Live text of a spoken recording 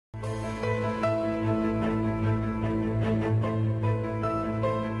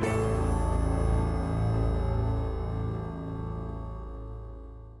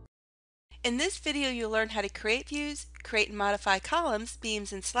In this video, you'll learn how to create views, create and modify columns,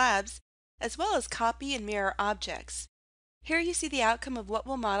 beams, and slabs, as well as copy and mirror objects. Here you see the outcome of what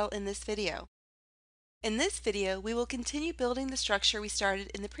we'll model in this video. In this video, we will continue building the structure we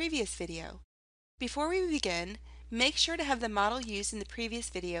started in the previous video. Before we begin, make sure to have the model used in the previous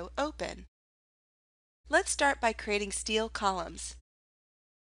video open. Let's start by creating steel columns.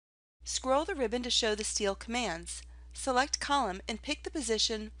 Scroll the ribbon to show the steel commands. Select Column and pick the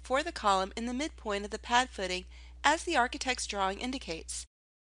position for the column in the midpoint of the pad footing as the architect's drawing indicates.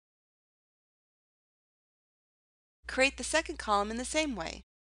 Create the second column in the same way.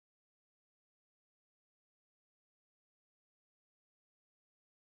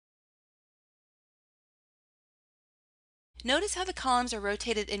 Notice how the columns are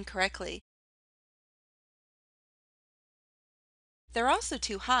rotated incorrectly. They're also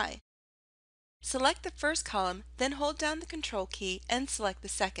too high. Select the first column, then hold down the Control key and select the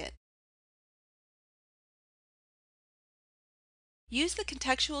second. Use the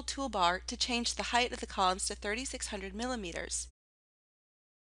contextual toolbar to change the height of the columns to 3600 millimeters.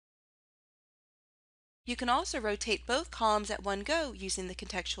 You can also rotate both columns at one go using the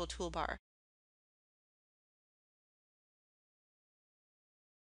contextual toolbar.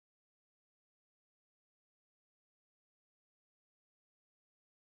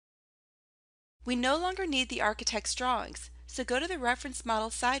 We no longer need the architect's drawings, so go to the Reference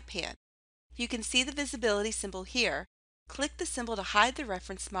Model side pan. You can see the visibility symbol here. Click the symbol to hide the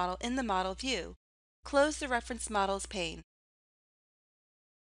reference model in the model view. Close the Reference Models pane.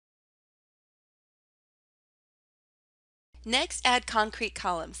 Next, add concrete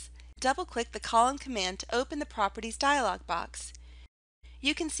columns. Double-click the Column command to open the Properties dialog box.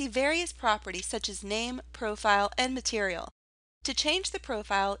 You can see various properties such as name, profile, and material. To change the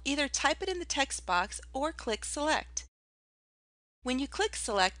profile, either type it in the text box or click Select. When you click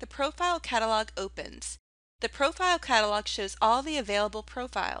Select, the Profile catalog opens. The Profile catalog shows all the available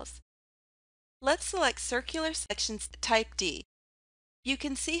profiles. Let's select Circular Sections Type D. You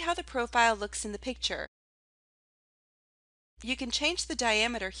can see how the profile looks in the picture. You can change the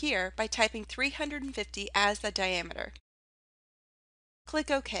diameter here by typing 350 as the diameter.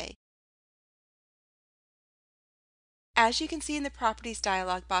 Click OK. As you can see in the Properties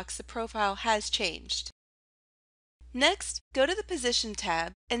dialog box, the profile has changed. Next, go to the Position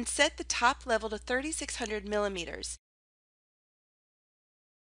tab and set the top level to 3600 millimeters.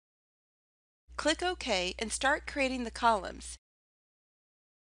 Click OK and start creating the columns.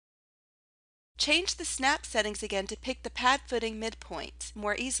 Change the snap settings again to pick the pad footing midpoint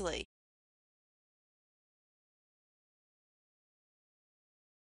more easily.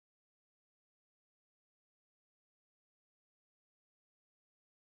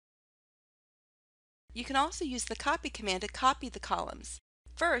 You can also use the Copy command to copy the columns.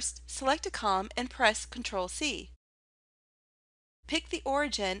 First, select a column and press Ctrl-C. Pick the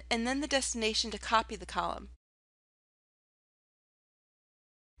origin and then the destination to copy the column.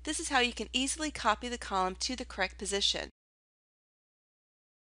 This is how you can easily copy the column to the correct position.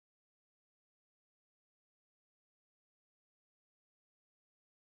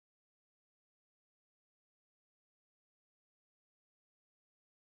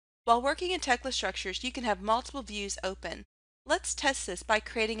 While working in Tekla structures, you can have multiple views open. Let's test this by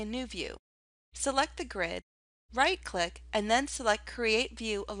creating a new view. Select the grid, right-click, and then select Create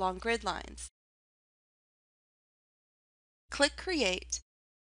View along grid lines. Click Create.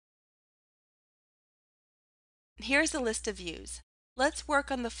 Here's a list of views. Let's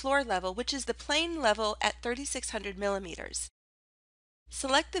work on the floor level, which is the plane level at 3600 millimeters.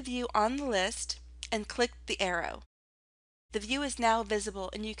 Select the view on the list and click the arrow. The view is now visible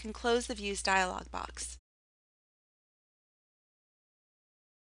and you can close the Views dialog box.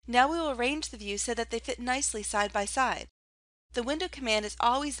 Now we will arrange the views so that they fit nicely side by side. The Window command is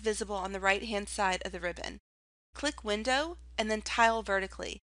always visible on the right-hand side of the ribbon. Click Window and then tile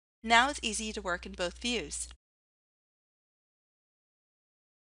vertically. Now it's easy to work in both views.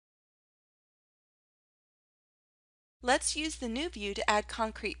 Let's use the new view to add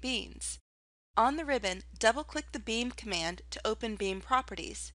concrete beams. On the ribbon, double-click the Beam command to open Beam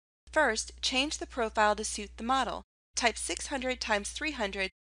Properties. First, change the profile to suit the model. Type 600 ×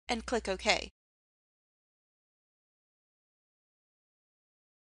 300 and click OK.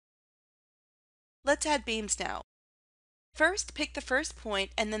 Let's add beams now. First, pick the first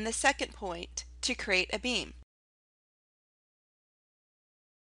point and then the second point to create a beam.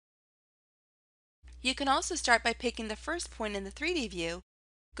 You can also start by picking the first point in the 3D view,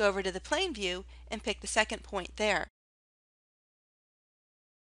 go over to the plane view, and pick the second point there.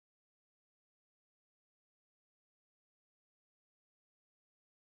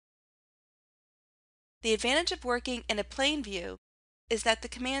 The advantage of working in a plane view is that the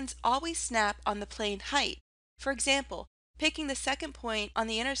commands always snap on the plane height. For example, picking the second point on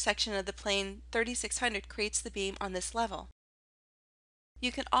the intersection of the plane 3600 creates the beam on this level.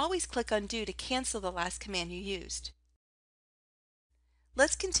 You can always click undo to cancel the last command you used.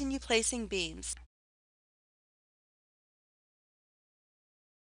 Let's continue placing beams.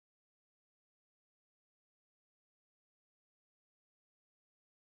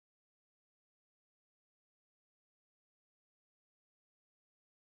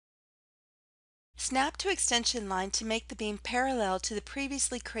 Snap to extension line to make the beam parallel to the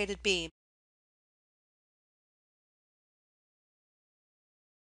previously created beam.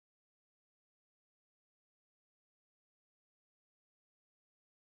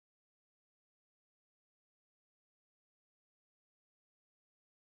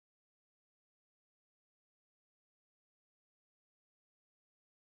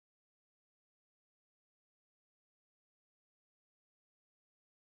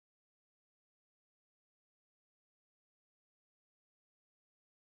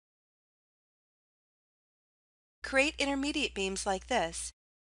 Create intermediate beams like this.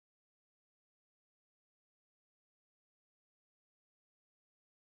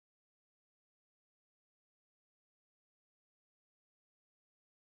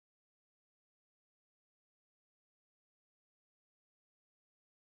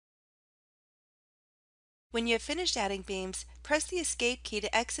 When you have finished adding beams, press the Escape key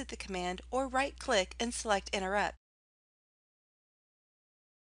to exit the command or right-click and select Interrupt.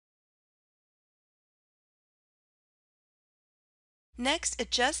 Next,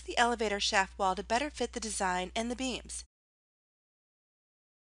 adjust the elevator shaft wall to better fit the design and the beams.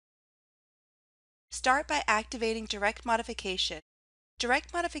 Start by activating Direct Modification.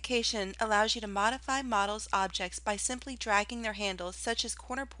 Direct Modification allows you to modify models' objects by simply dragging their handles, such as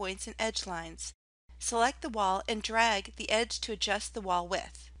corner points and edge lines. Select the wall and drag the edge to adjust the wall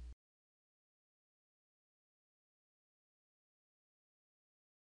width.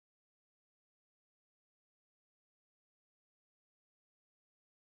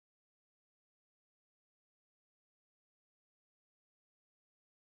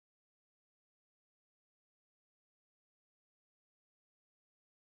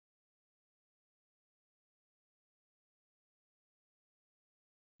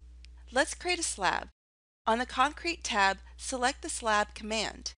 Let's create a slab. On the Concrete tab, select the Slab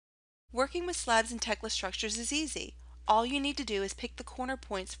command. Working with slabs and Tekla structures is easy. All you need to do is pick the corner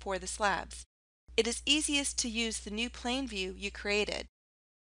points for the slabs. It is easiest to use the new plane view you created.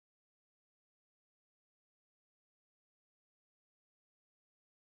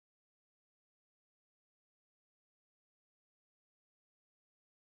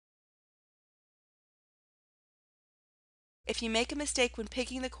 If you make a mistake when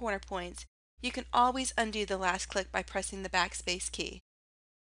picking the corner points, you can always undo the last click by pressing the backspace key.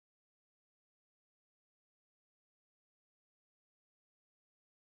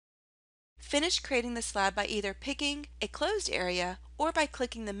 Finish creating the slab by either picking a closed area or by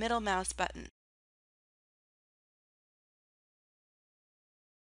clicking the middle mouse button.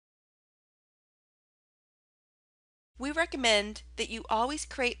 We recommend that you always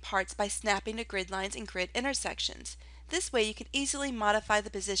create parts by snapping to grid lines and grid intersections. This way you can easily modify the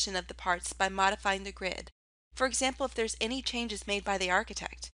position of the parts by modifying the grid. For example, if there's any changes made by the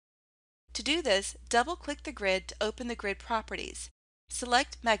architect. To do this, double-click the grid to open the grid properties.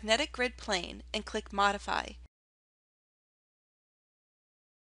 Select Magnetic Grid Plane and click Modify.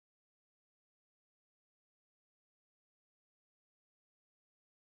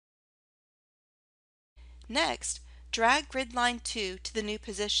 Next, drag grid line 2 to the new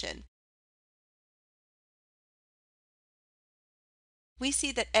position. We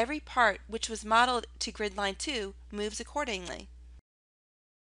see that every part which was modeled to grid line 2 moves accordingly.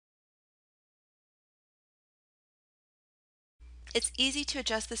 It's easy to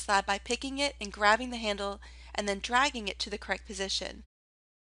adjust the slab by picking it and grabbing the handle and then dragging it to the correct position.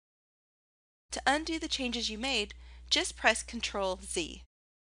 To undo the changes you made, just press Ctrl Z.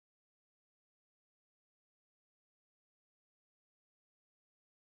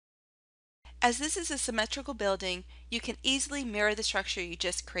 As this is a symmetrical building, you can easily mirror the structure you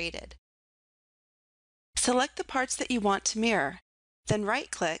just created. Select the parts that you want to mirror, then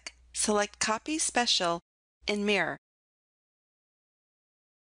right-click, select Copy Special, and Mirror.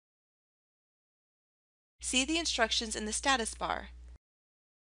 See the instructions in the status bar.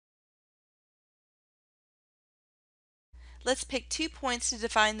 Let's pick 2 points to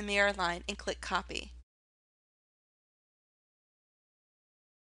define the mirror line and click Copy.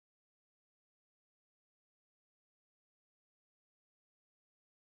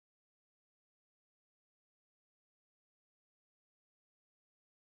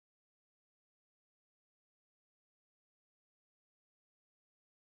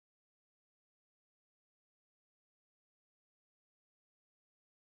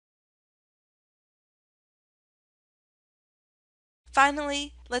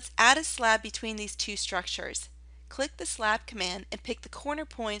 Finally, let's add a slab between these two structures. Click the slab command and pick the corner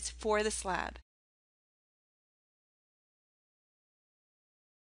points for the slab.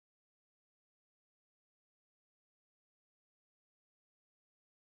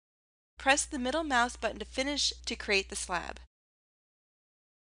 Press the middle mouse button to finish to create the slab.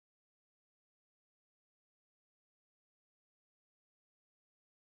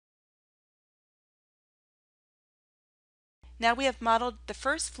 Now we have modeled the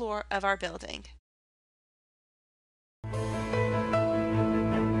first floor of our building.